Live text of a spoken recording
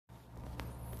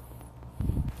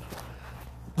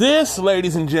This,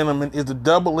 ladies and gentlemen, is a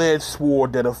double-edged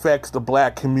sword that affects the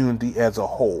black community as a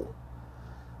whole.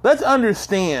 Let's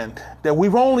understand that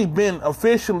we've only been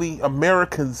officially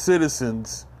American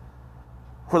citizens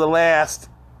for the last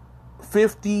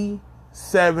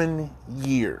 57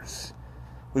 years.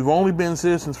 We've only been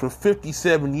citizens for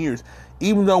 57 years,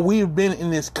 even though we've been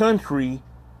in this country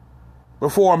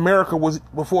before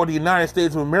the United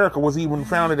States of America was even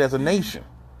founded as a nation.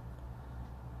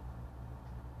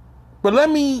 But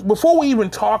before we even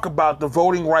talk about the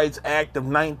Voting Rights Act of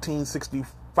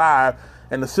 1965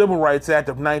 and the Civil Rights Act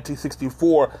of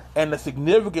 1964 and the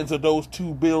significance of those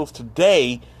two bills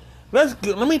today,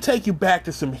 let me take you back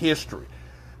to some history.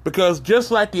 Because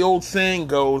just like the old saying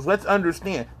goes, let's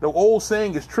understand, the old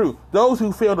saying is true. Those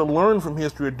who fail to learn from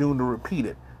history are doomed to repeat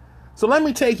it. So let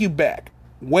me take you back,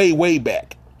 way, way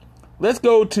back. Let's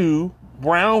go to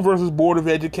Brown versus Board of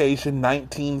Education,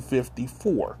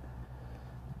 1954.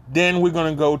 Then we're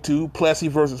going to go to Plessy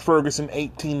versus Ferguson,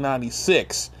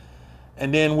 1896.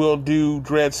 And then we'll do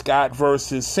Dred Scott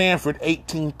versus Sanford,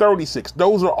 1836.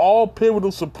 Those are all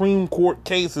pivotal Supreme Court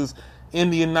cases in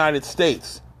the United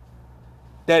States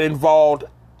that involved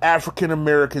African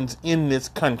Americans in this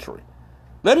country.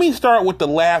 Let me start with the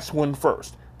last one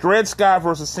first. Dred Scott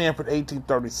versus Sanford,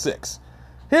 1836.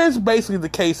 Here's basically the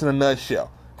case in a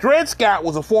nutshell. Dred Scott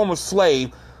was a former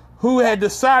slave who had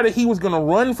decided he was going to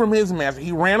run from his master.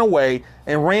 He ran away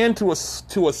and ran to a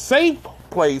safe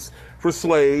place for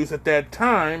slaves at that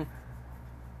time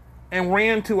and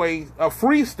ran to a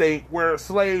free state where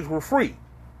slaves were free.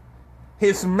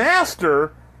 His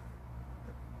master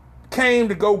came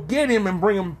to go get him and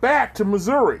bring him back to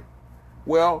Missouri.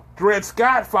 Well, Dred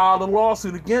Scott filed a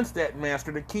lawsuit against that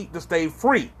master to stay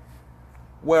free.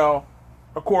 Well,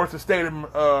 of course, the state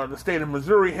of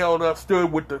Missouri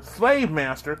stood with the slave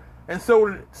master, and so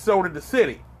did the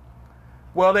city.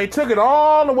 Well, they took it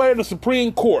all the way to the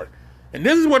Supreme Court. And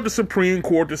this is what the Supreme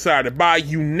Court decided. By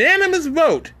unanimous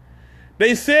vote,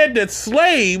 they said that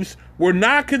slaves were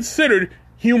not considered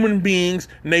human beings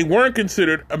and they weren't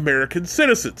considered American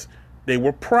citizens. They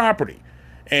were property.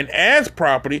 And as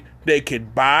property, they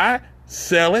could buy,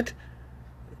 sell it,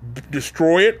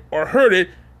 destroy it, or hurt it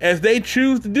as they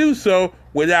choose to do so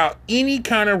without any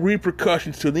kind of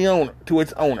repercussions to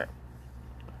its owner.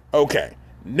 Okay,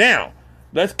 now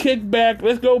let's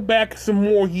go back some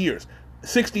more years.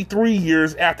 63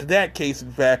 years after that case, in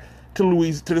fact, to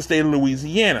the state of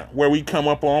Louisiana, where we come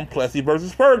up on Plessy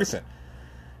versus Ferguson.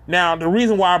 Now, the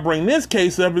reason why I bring this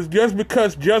case up is just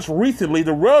because just recently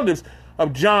the relatives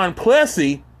of John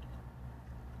Plessy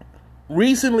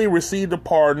recently received a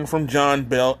pardon from John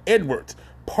Bell Edwards,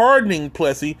 pardoning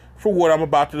Plessy for what I'm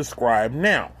about to describe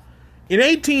now. In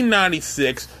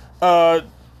 1896,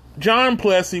 John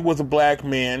Plessy was a black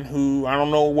man who, I don't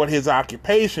know what his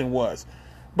occupation was,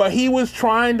 but he was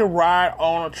trying to ride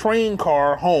on a train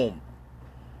car home.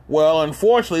 Well,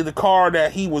 unfortunately, the car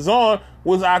that he was on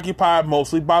was occupied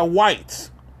mostly by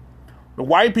whites. The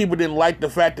white people didn't like the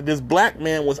fact that this black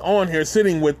man was on here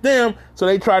sitting with them, so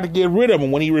they tried to get rid of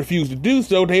him. When he refused to do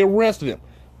so, they arrested him.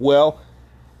 Well,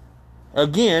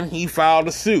 again, he filed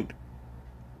a suit.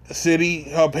 The city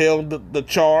upheld the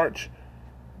charge.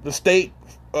 The state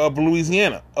of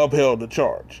Louisiana upheld the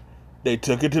charge. They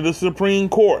took it to the Supreme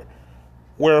Court,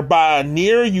 where by a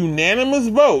near unanimous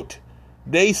vote,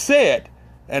 they said,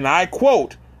 and I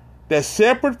quote, that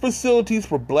separate facilities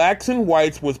for blacks and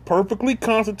whites was perfectly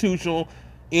constitutional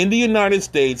in the United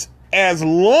States as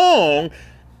long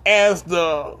as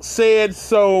the said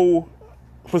so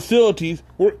facilities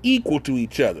were equal to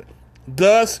each other.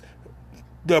 Thus,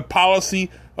 the policy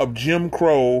of Jim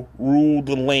Crow ruled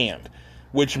the land,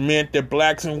 which meant that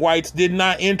blacks and whites did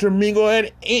not intermingle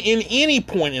in any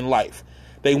point in life.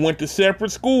 They went to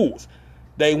separate schools.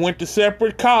 They went to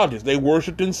separate colleges. They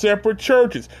worshiped in separate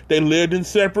churches. They lived in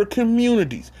separate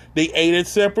communities. They ate at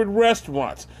separate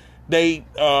restaurants.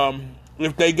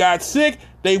 If they got sick,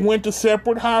 they went to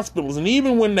separate hospitals. And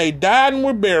even when they died and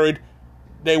were buried,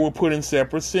 they were put in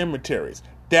separate cemeteries.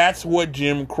 That's what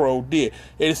Jim Crow did.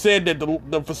 It said that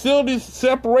the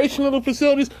separation of the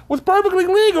facilities was perfectly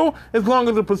legal as long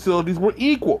as the facilities were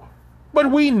equal. But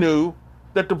we knew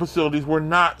that the facilities were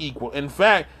not equal. In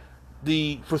fact,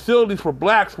 the facilities for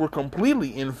blacks were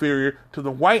completely inferior to the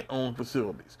white-owned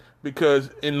facilities, because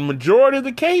in the majority of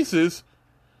the cases,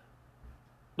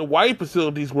 the white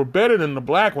facilities were better than the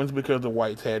black ones because the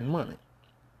whites had money.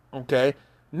 Okay?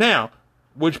 Now,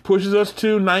 which pushes us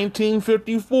to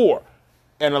 1954,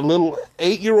 and a little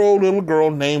 8-year-old little girl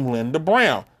named Linda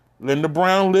Brown. Linda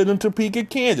Brown lived in Topeka,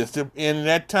 Kansas. In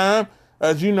that time,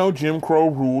 as you know, Jim Crow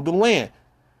ruled the land.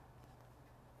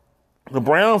 The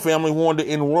Brown family wanted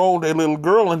to enroll their little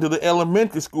girl into the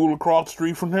elementary school across the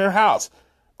street from their house.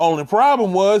 Only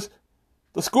problem was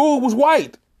the school was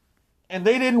white, and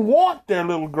they didn't want their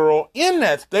little girl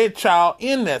their child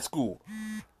in that school.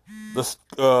 The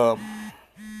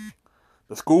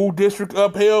school district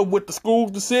upheld with the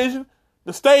school's decision.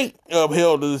 The state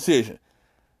upheld the decision.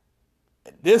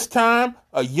 This time,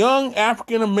 a young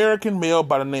African-American male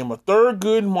by the name of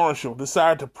Thurgood Marshall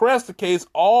decided to press the case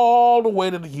all the way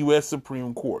to the U.S.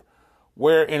 Supreme Court,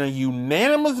 where in a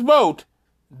unanimous vote,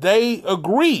 they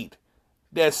agreed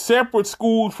that separate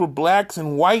schools for blacks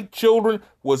and white children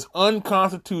was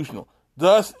unconstitutional,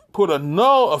 thus put a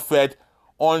null effect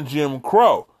on Jim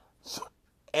Crow,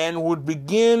 and would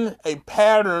begin a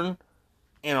pattern,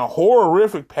 and a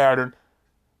horrific pattern,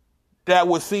 that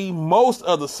would see most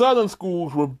of the Southern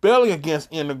schools rebelling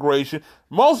against integration.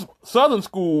 Most Southern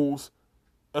schools,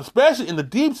 especially in the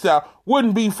Deep South,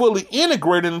 wouldn't be fully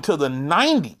integrated until the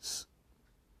 90s.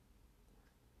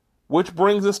 Which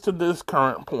brings us to this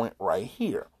current point right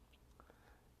here.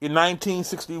 In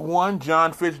 1961,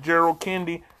 John Fitzgerald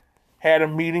Kennedy had a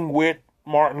meeting with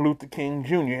Martin Luther King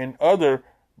Jr. and other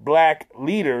black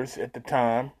leaders at the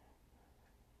time,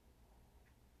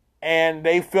 and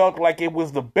they felt like it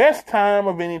was the best time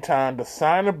of any time to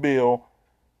sign a bill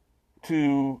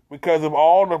because of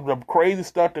all of the crazy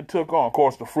stuff that took on. Of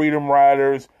course, the Freedom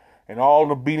Riders and all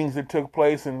the beatings that took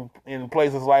place in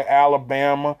places like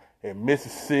Alabama and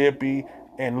Mississippi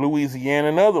and Louisiana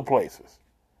and other places.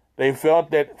 They felt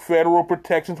that federal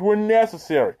protections were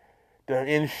necessary to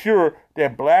ensure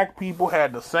that black people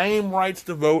had the same rights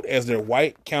to vote as their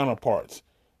white counterparts.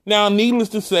 Now, needless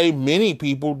to say, many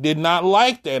people did not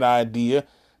like that idea.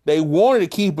 They wanted to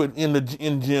keep it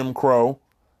in Jim Crow,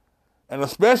 and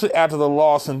especially after the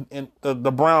loss in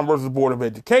the Brown versus Board of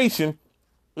Education,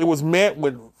 it was met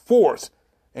with force,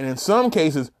 and in some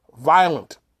cases,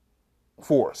 violent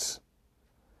force.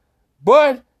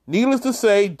 But, needless to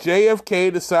say,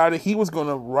 JFK decided he was going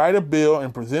to write a bill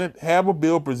and have a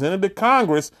bill presented to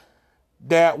Congress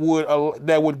that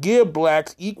would give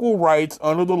blacks equal rights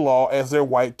under the law as their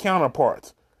white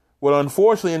counterparts. Well,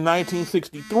 unfortunately, in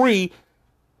 1963,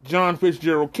 John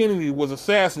Fitzgerald Kennedy was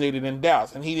assassinated in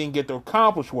Dallas, and he didn't get to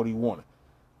accomplish what he wanted.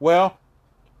 Well,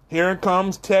 here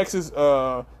comes Texas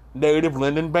native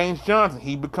Lyndon Baines Johnson.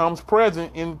 He becomes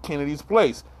president in Kennedy's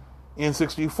place. In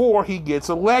 1964, he gets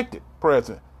elected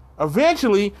president.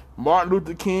 Eventually, Martin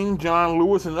Luther King, John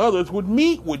Lewis, and others would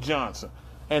meet with Johnson,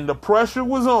 and the pressure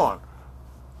was on.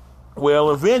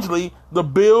 Well, eventually, the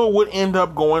bill would end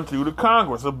up going through the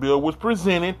Congress. The bill was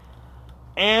presented,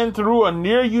 and through a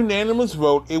near unanimous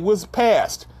vote, it was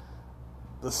passed.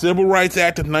 The Civil Rights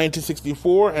Act of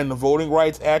 1964 and the Voting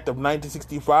Rights Act of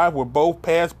 1965 were both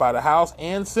passed by the House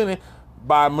and Senate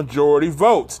by majority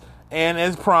votes. And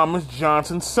as promised,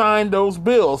 Johnson signed those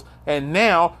bills, and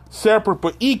now separate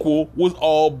but equal was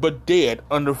all but dead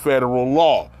under federal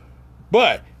law.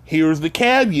 But here's the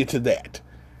caveat to that.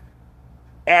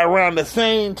 At around the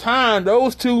same time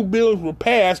those two bills were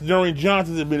passed during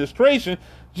Johnson's administration,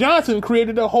 Johnson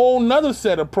created a whole nother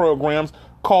set of programs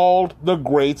called the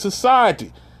Great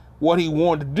Society. What he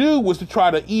wanted to do was to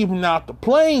try to even out the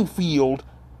playing field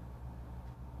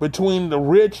between the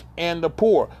rich and the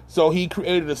poor. So he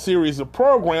created a series of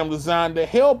programs designed to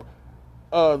help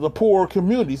the poor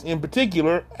communities, in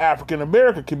particular African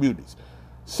American communities.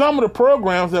 Some of the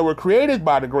programs that were created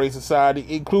by the Great Society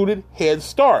included Head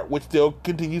Start, which still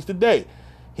continues today.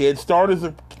 Head Start is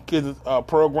a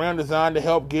program designed to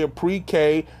help get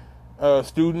pre-K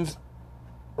students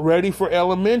ready for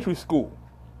elementary school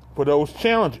for those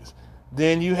challenges.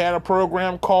 Then you had a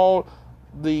program called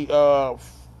the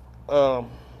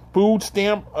Food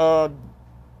Stamp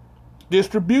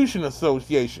Distribution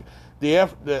Association, that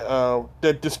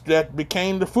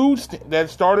became the that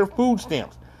started food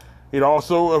stamps. It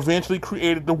also eventually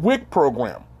created the WIC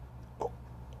program,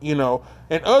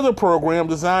 and other programs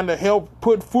designed to help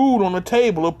put food on the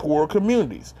table of poor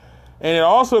communities. And it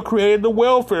also created the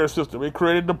welfare system. It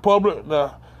created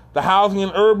the Housing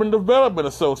and Urban Development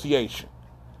Association.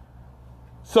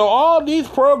 So all these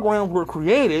programs were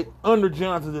created under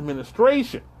Johnson's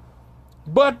administration.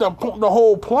 But the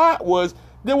whole plot was,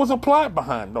 there was a plot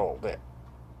behind all that.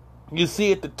 You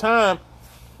see, at the time,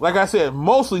 like I said,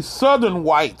 mostly Southern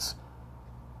whites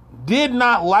did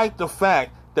not like the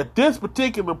fact that this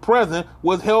particular president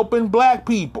was helping black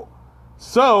people.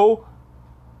 So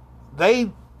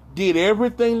they did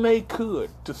everything they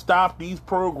could to stop these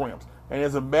programs. And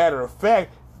as a matter of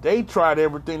fact, they tried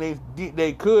everything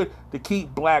they could to keep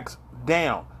blacks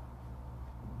down.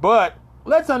 But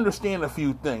let's understand a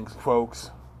few things,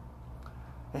 folks.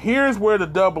 Here's where the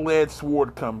double-edged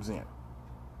sword comes in.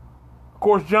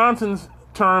 course, Johnson's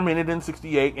term ended in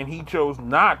 1968, and he chose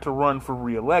not to run for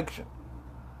re-election.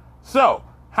 So,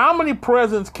 how many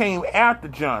presidents came after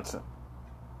Johnson?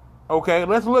 Okay,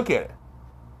 let's look at it.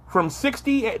 From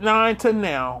 1969 to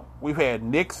now, we've had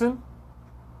Nixon,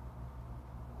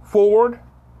 Ford,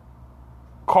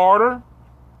 Carter,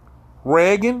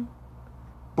 Reagan,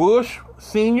 Bush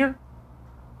Sr.,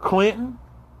 Clinton,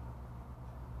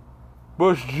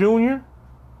 Bush Jr.,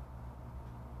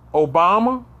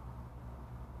 Obama,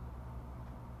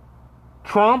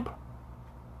 Trump,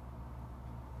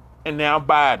 and now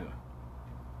Biden.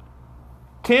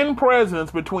 10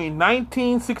 presidents between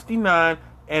 1969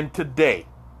 and today.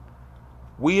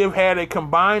 We have had a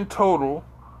combined total.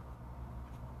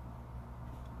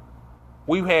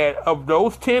 We've had, of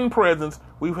those 10 presidents,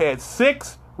 we've had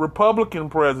 6 Republican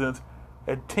presidents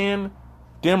and 10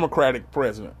 Democratic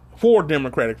presidents. 4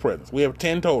 Democratic presidents. We have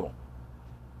 10 total.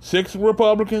 6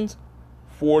 Republicans,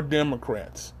 4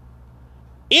 Democrats.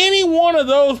 Any one of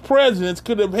those presidents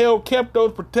could have kept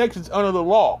those protections under the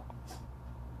law.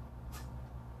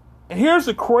 And here's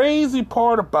the crazy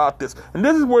part about this. And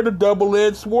this is where the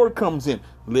double-edged sword comes in.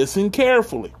 Listen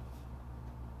carefully.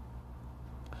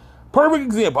 Perfect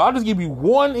example. I'll just give you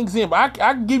one example. I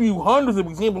can give you hundreds of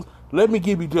examples. Let me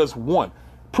give you just one.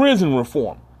 Prison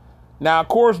reform. Now, of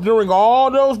course, during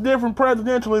all those different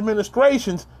presidential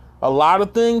administrations, a lot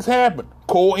of things happened.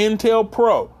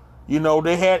 COINTELPRO. You know,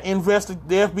 they had the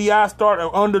FBI started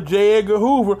under J. Edgar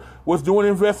Hoover was doing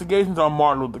investigations on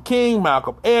Martin Luther King,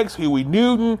 Malcolm X, Huey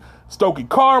Newton, Stokely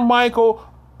Carmichael,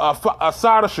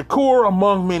 Assata Shakur,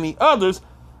 among many others,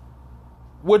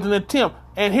 with an attempt.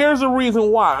 And here's the reason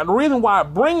why. And the reason why I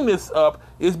bring this up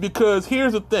is because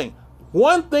here's the thing.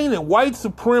 One thing that white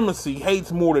supremacy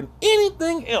hates more than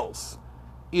anything else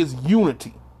is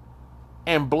unity.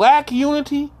 And black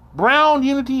unity, brown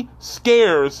unity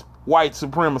scares white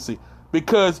supremacy.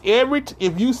 Because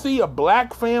if you see a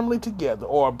black family together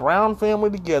or a brown family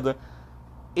together,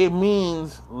 it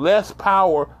means less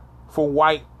power for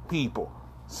white people.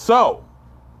 So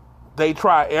they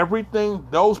try everything.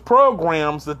 Those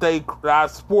programs that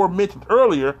I mentioned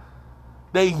earlier,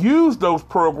 they use those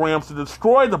programs to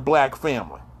destroy the black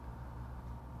family.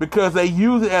 Because they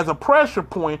use it as a pressure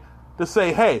point to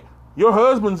say, hey, your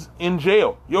husband's in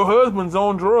jail. Your husband's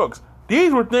on drugs.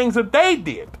 These were things that they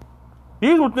did.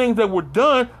 These were things that were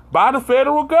done by the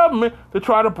federal government to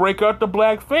try to break up the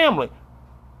black family.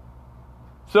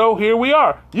 So here we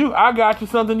are. I got you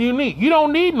something you need. You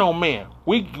don't need no man.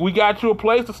 We got you a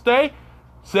place to stay.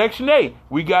 Section 8.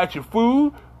 We got you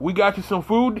food. We got you some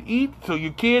food to eat so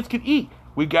your kids can eat.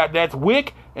 That's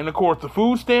WIC, and of course the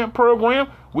food stamp program.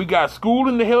 We got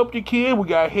schooling to help your kid. We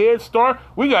got Head Start.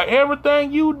 We got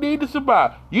everything you need to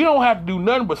survive. You don't have to do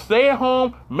nothing but stay at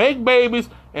home, make babies,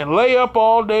 and lay up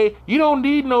all day. You don't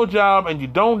need no job, and you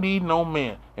don't need no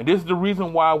man. And this is the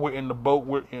reason why we're in the boat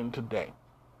we're in today.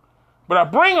 But I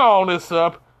bring all this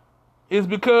up is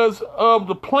because of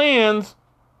the plans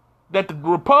that the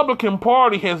Republican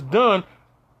Party has done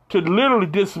to literally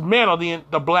dismantle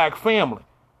the black family.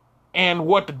 And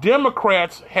what the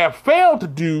Democrats have failed to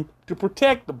do to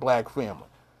protect the black family.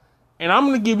 And I'm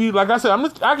going to give you, like I said,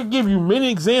 I could give you many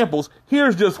examples.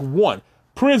 Here's just one.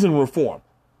 Prison reform.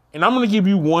 And I'm going to give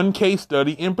you one case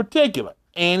study in particular.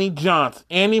 Annie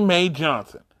Mae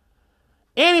Johnson.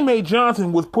 Annie Mae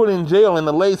Johnson was put in jail in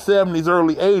the late 70s,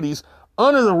 early 80s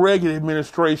under the Reagan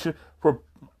administration for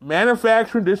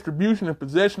manufacturing, distribution, and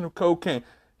possession of cocaine.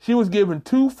 She was given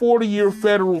 2 40-year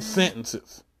federal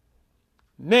sentences.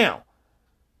 Now,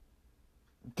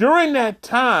 during that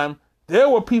time, there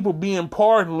were people being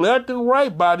pardoned left and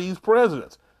right by these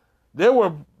presidents. There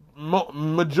were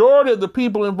majority of the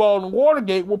people involved in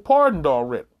Watergate were pardoned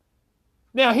already.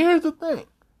 Now, here's the thing.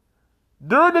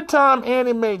 During the time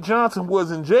Annie Mae Johnson was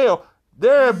in jail,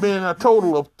 there have been a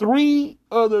total of 3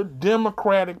 other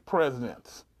Democratic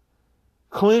presidents.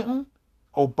 Clinton,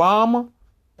 Obama,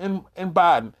 and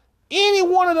Biden. Any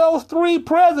one of those 3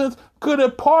 presidents could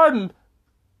have pardoned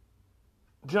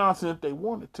Johnson if they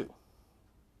wanted to.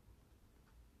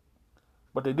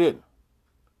 But they didn't.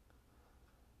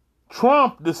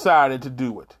 Trump decided to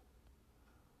do it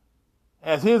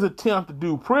as his attempt to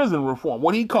do prison reform,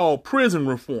 what he called prison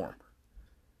reform.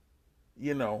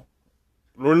 You know,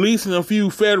 releasing a few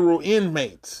federal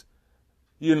inmates,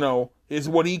 is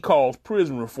what he calls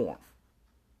prison reform.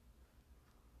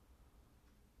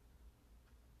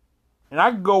 And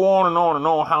I could go on and on and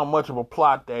on how much of a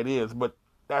plot that is, but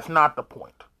that's not the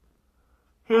point.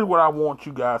 Here's what I want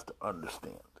you guys to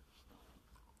understand.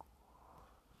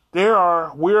 We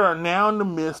are now in the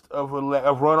midst of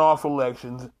runoff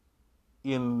elections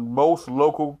in most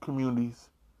local communities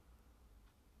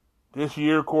This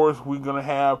year, of course, we're going to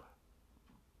have,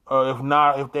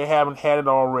 if they haven't had it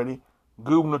already,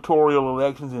 gubernatorial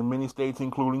elections in many states,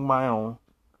 including my own.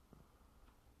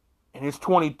 And it's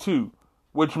 22,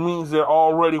 which means they're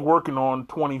already working on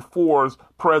 24's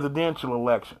presidential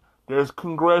election. There's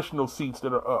congressional seats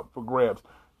that are up for grabs.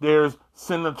 There's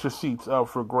senator seats up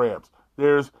for grabs.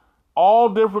 There's all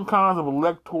different kinds of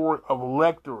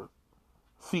electorate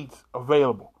seats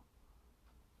available.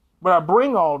 But I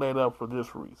bring all that up for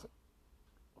this reason.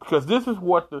 Because this is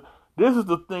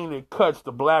the thing that cuts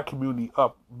the black community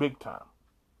up big time.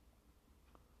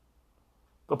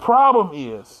 The problem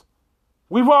is,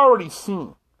 we've already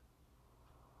seen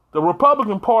the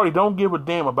Republican Party don't give a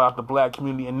damn about the black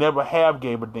community and never have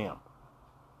gave a damn.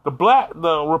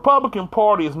 The Republican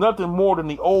Party is nothing more than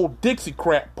the old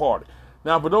Dixiecrat Party.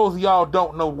 Now, for those of y'all who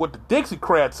don't know what the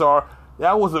Dixiecrats are,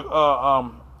 that was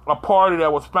a party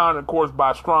that was founded, of course,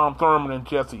 by Strom Thurmond and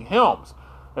Jesse Helms.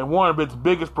 And one of its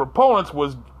biggest proponents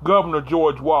was Governor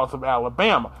George Wallace of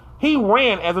Alabama. He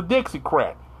ran as a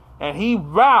Dixiecrat, and he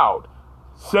vowed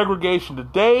segregation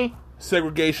today,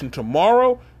 segregation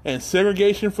tomorrow, and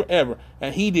segregation forever.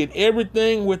 And he did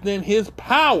everything within his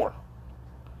power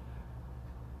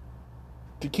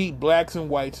to keep blacks and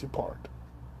whites apart.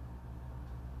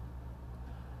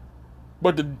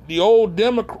 But the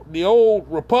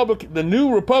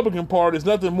new Republican Party is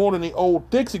nothing more than the old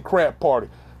Dixiecrat Party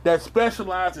that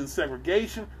specialized in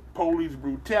segregation, police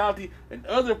brutality, and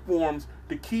other forms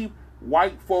to keep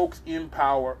white folks in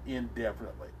power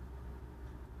indefinitely.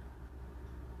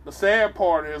 The sad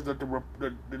part is that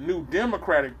the new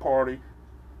Democratic Party,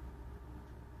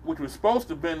 which was supposed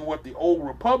to have been what the old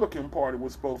Republican Party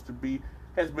was supposed to be,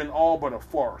 has been all but a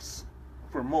farce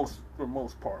for most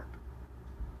part.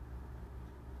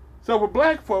 So for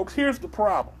black folks, here's the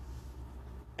problem.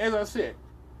 As I said,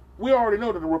 we already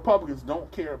know that the Republicans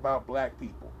don't care about black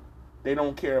people. They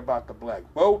don't care about the black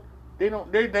vote. They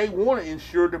want to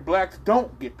ensure that blacks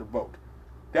don't get the vote.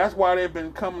 That's why they've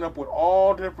been coming up with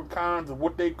all different kinds of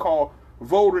what they call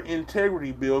voter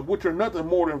integrity bills, which are nothing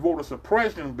more than voter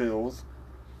suppression bills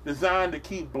designed to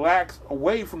keep blacks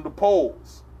away from the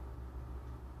polls.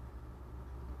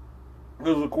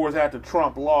 Because, of course, after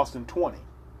Trump lost in 20.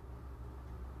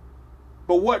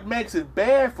 But what makes it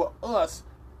bad for us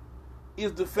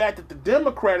is the fact that the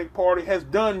Democratic Party has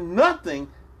done nothing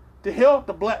to help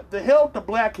the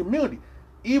black community,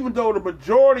 even though the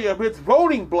majority of its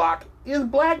voting bloc is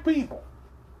black people.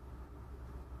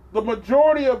 The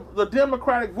majority of the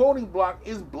Democratic voting bloc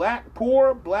is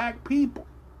poor black people.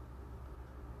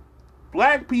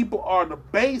 Black people are the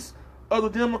base of the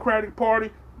Democratic Party.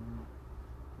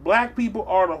 Black people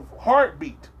are the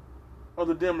heartbeat of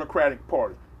the Democratic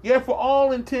Party. Yet for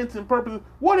all intents and purposes,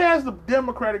 what has the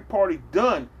Democratic Party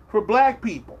done for black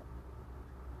people?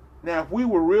 Now, if we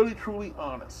were really, truly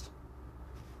honest,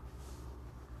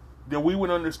 then we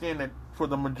would understand that for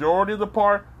the majority of the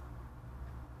part,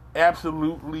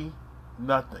 absolutely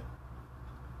nothing.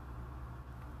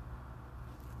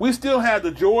 We still have the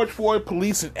George Floyd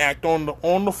Policing Act on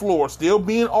the floor, still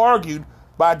being argued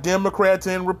by Democrats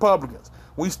and Republicans.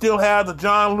 We still have the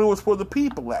John Lewis for the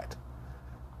People Act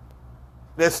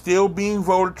that's still being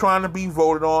trying to be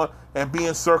voted on and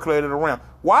being circulated around.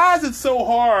 Why is it so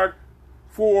hard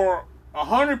for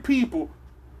 100 people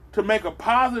to make a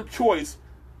positive choice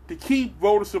to keep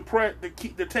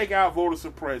to take out voter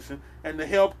suppression and to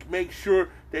help make sure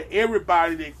that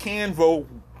everybody that can vote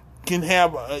can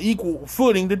have an equal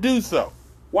footing to do so?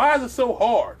 Why is it so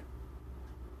hard?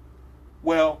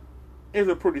 Well, it's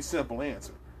a pretty simple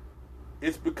answer.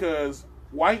 It's because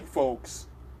white folks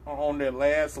are on their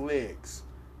last legs.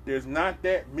 There's not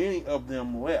that many of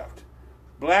them left.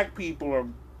 Black people are,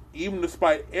 even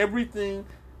despite everything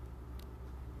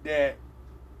that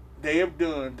they have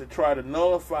done to try to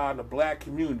nullify the black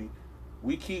community,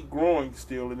 we keep growing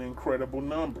still in incredible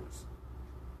numbers.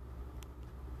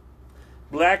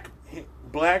 Black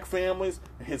families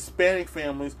and Hispanic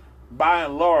families, by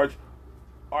and large,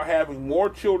 are having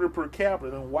more children per capita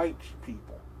than white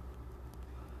people.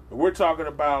 And we're talking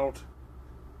about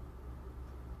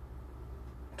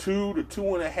 2 to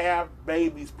 2.5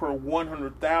 babies per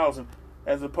 100,000,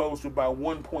 as opposed to about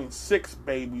 1.6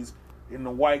 babies in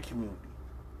the white community.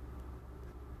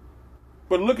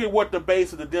 But look at what the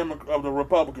base of the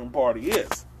Republican Party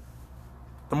is.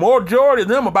 The majority of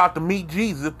them about to meet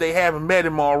Jesus if they haven't met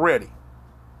him already.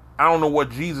 I don't know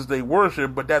what Jesus they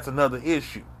worship, but that's another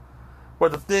issue.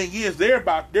 But the thing is, they're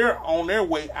on their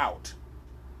way out.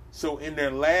 So in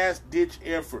their last ditch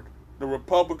effort, the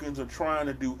Republicans are trying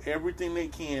to do everything they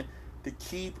can to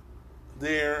keep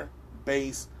their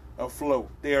base afloat.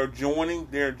 They're joining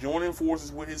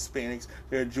forces with Hispanics.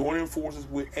 They're joining forces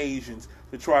with Asians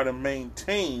to try to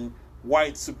maintain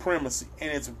white supremacy,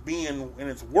 and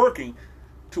it's working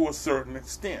to a certain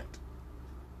extent.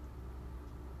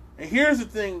 And here's the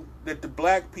thing that the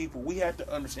black people, we have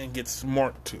to understand and get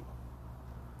smart to.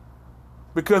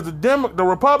 Because the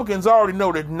Republicans already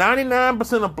know that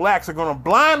 99% of blacks are going to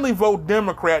blindly vote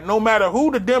Democrat no matter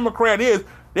who the Democrat is.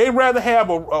 They'd rather have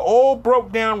an old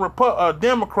broke down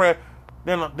Democrat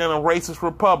than a racist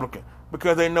Republican,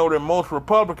 because they know that most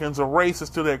Republicans are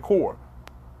racist to their core.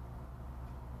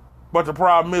 But the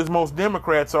problem is most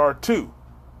Democrats are too.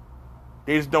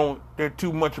 They're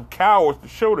too much of cowards to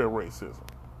show their racism.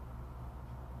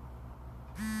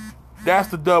 That's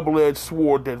the double-edged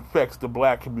sword that affects the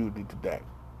black community today.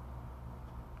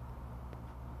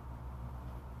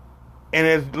 And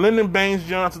as Lyndon Baines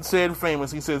Johnson said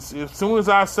famous, he says, as soon as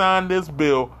I sign this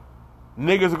bill,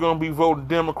 niggas are going to be voting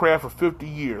Democrat for 50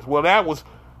 years. Well,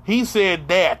 he said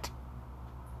that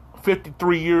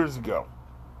 53 years ago.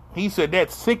 He said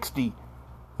that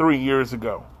 63 years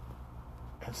ago.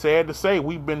 And sad to say,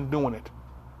 we've been doing it.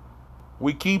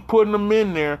 We keep putting them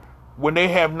in there when they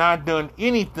have not done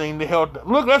anything to help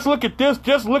them. Let's look at this.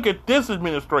 Just look at this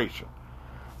administration.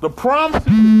 The promises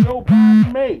that Joe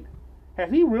Biden made. Has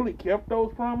he really kept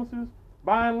those promises?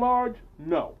 By and large,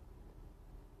 no.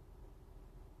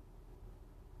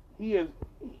 He is.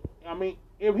 I mean,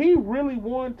 if he really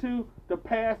wanted to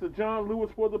pass the John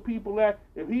Lewis for the People Act,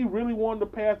 if he really wanted to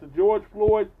pass the George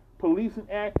Floyd Policing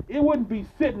Act, it wouldn't be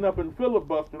sitting up in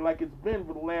filibuster like it's been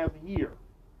for the last year.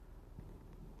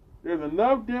 There's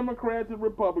enough Democrats and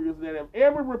Republicans that if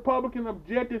every Republican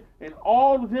objected and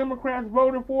all the Democrats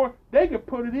voted for it, they could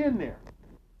put it in there.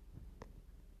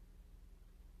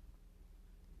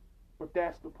 But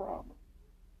that's the problem.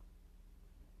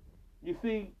 You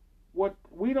see, what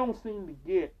we don't seem to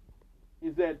get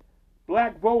is that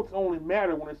black votes only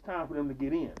matter when it's time for them to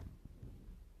get in.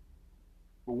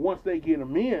 But once they get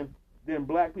them in, then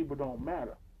black people don't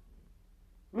matter.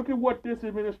 Look at what this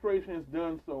administration has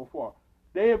done so far.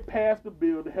 They have passed a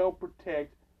bill to help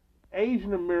protect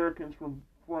Asian Americans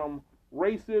from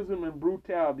racism and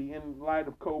brutality in light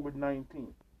of COVID-19.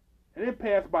 And it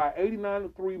passed by an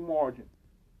 89-3 margin.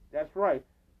 That's right.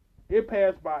 It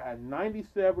passed by a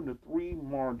 97-3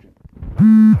 margin.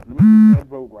 Let me get that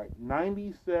vote right.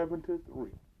 97-3.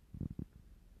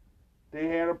 They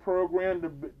had a program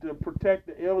to protect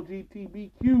the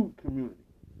LGBTQ community.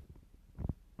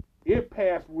 It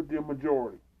passed with the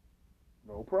majority.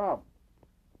 No problem.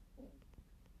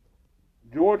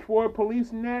 George Floyd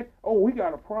Policing Act, we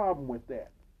got a problem with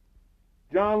that.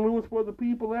 John Lewis for the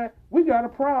People Act, we got a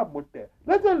problem with that.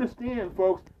 Let's understand,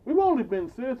 folks, we've only been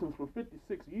citizens for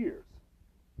 56 years.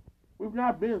 We've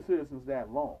not been citizens that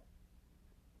long.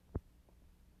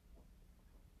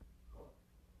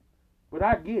 But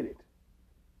I get it.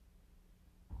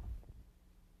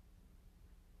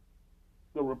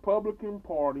 The Republican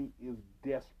Party is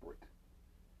desperate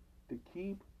to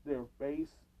keep their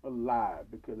base alive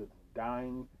because it's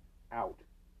dying out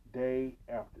day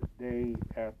after day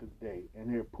after day, and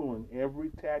they're pulling every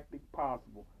tactic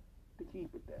possible to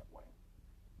keep it that way.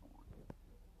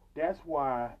 That's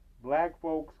why black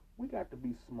folks, we got to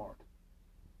be smart.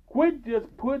 Quit just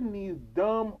putting these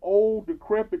dumb, old,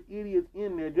 decrepit idiots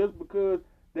in there just because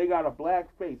they got a black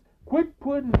face. Quit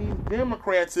putting these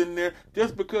Democrats in there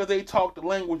just because they talk the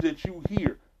language that you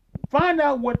hear. Find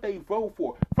out what they vote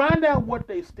for. Find out what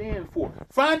they stand for.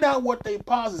 Find out what their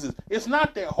policies is. It's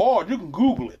not that hard. You can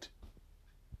Google it.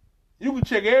 You can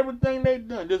check everything they've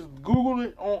done. Just Google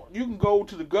it. You can go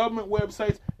to the government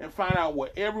websites and find out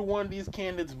what every one of these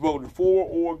candidates voted for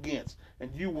or against,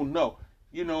 and you will know.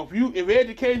 You know, if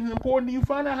education is important to you,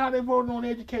 find out how they voted on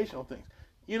educational things.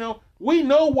 You know, we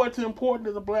know what's important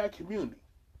to the black community.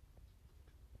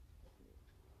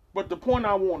 But the point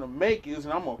I want to make is,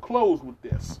 and I'm going to close with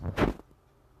this,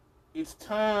 it's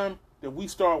time that we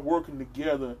start working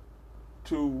together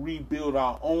to rebuild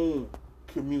our own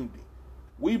community.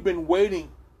 We've been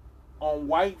waiting on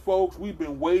white folks. We've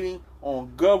been waiting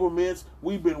on governments.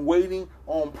 We've been waiting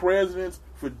on presidents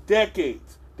for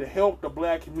decades to help the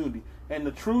black community. And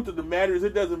the truth of the matter is,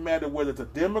 it doesn't matter whether it's a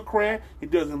Democrat.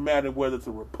 It doesn't matter whether it's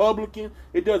a Republican.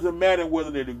 It doesn't matter whether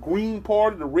they're the Green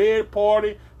Party, the Red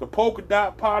Party, the Polka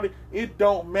Dot Party. It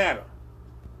don't matter.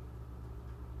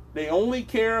 They only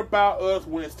care about us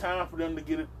when it's time for them to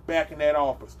get it back in that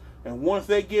office. And once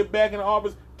they get back in the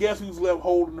office, guess who's left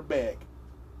holding the bag?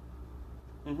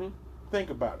 Think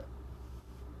about it.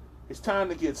 It's time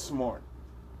to get smart.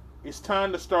 It's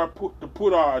time to start to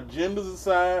put our agendas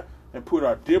aside and put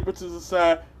our differences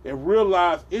aside and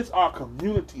realize it's our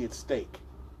community at stake.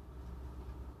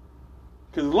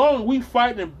 Because as long as we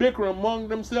fight and bicker among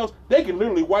themselves, they can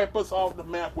literally wipe us off the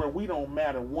map where we don't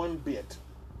matter one bit.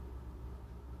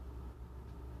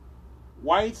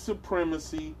 White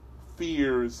supremacy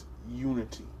fears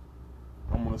unity.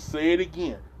 I'm going to say it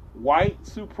again. White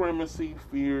supremacy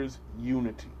fears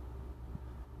unity.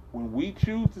 When we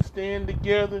choose to stand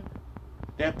together,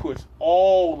 that puts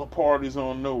all the parties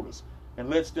on notice and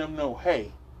lets them know,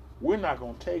 hey, we're not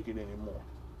going to take it anymore.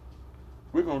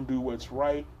 We're going to do what's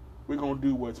right. We're going to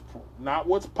do not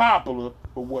what's popular,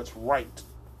 but what's right.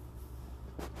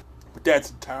 But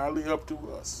that's entirely up to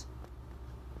us.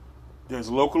 There's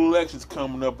local elections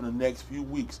coming up in the next few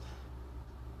weeks.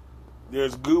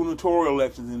 There's gubernatorial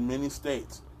elections in many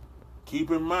states.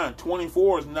 Keep in mind,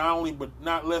 24 is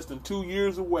not less than 2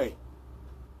 years away.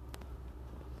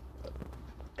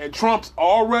 And Trump's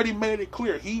already made it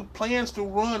clear he plans to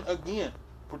run again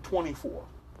for 24.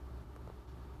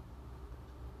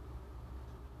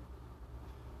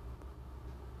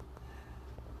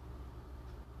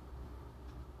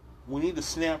 We need to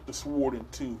snap the sword in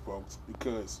two, folks,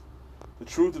 because the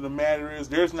truth of the matter is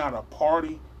there's not a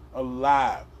party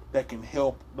alive that can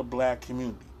help the black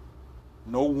community.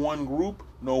 No one group,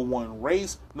 no one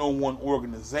race, no one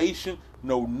organization,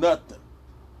 no nothing.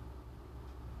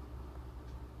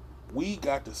 We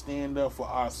got to stand up for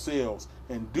ourselves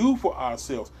and do for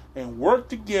ourselves and work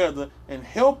together and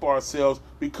help ourselves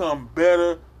become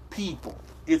better people.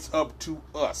 It's up to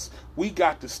us. We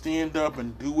got to stand up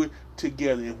and do it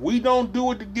together. If we don't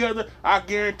do it together, I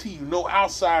guarantee you no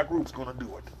outside group's going to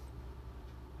do it.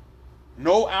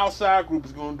 No outside group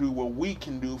is going to do what we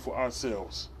can do for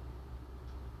ourselves.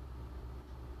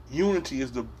 Unity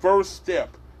is the first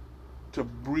step to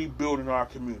rebuilding our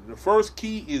community. The first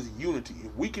key is unity.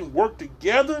 If we can work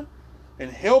together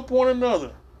and help one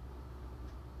another,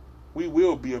 we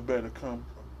will be a better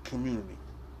community.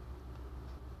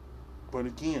 But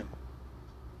again,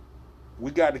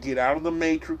 we got to get out of the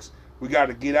matrix. We got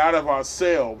to get out of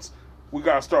ourselves. We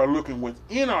got to start looking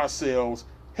within ourselves,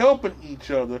 helping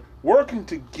each other, working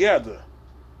together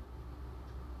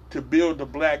to build the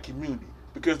black community.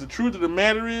 Because the truth of the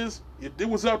matter is, if it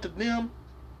was up to them,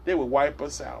 they would wipe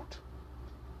us out.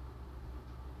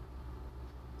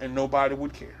 And nobody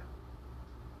would care.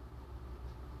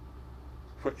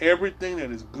 For everything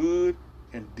that is good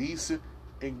and decent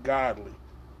and godly,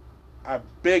 I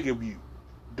beg of you,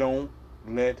 don't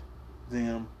let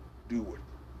them do it.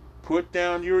 Put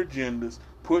down your agendas,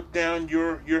 put down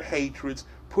your hatreds,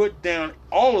 put down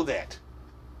all of that.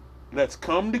 Let's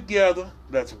come together,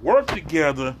 let's work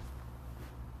together,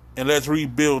 and let's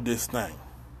rebuild this thing.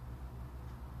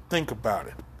 Think about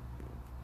it.